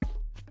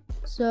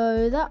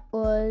So that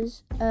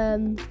was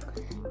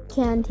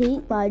Can't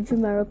Eat by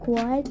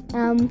Jamiroquai.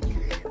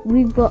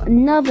 We've got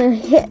another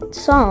hit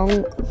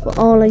song for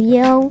all of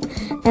you,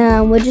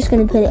 and we're just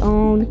gonna put it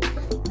on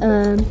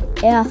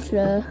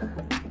after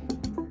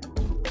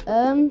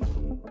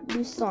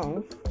this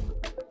song.